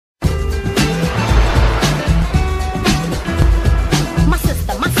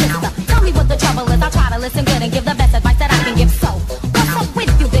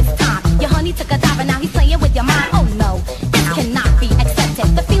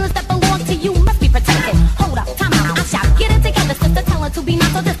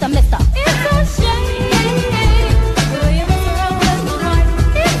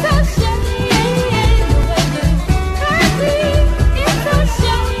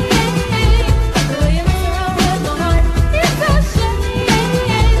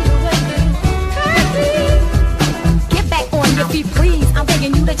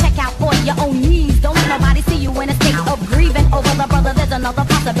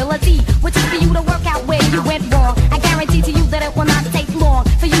responsibility, which is for you to work out where you went wrong. I guarantee to you that it will not take long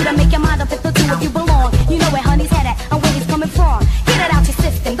for you to make your mind up if the two of you belong. You know where honey's headed and where he's coming from. Get it out your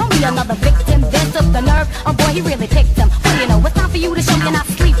system, don't be another victim. This up the nerve, oh boy, he really picked him. What do you know, it's time for you to show you're not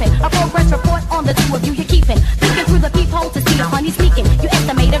sleeping. A progress report on the two of you you're keeping.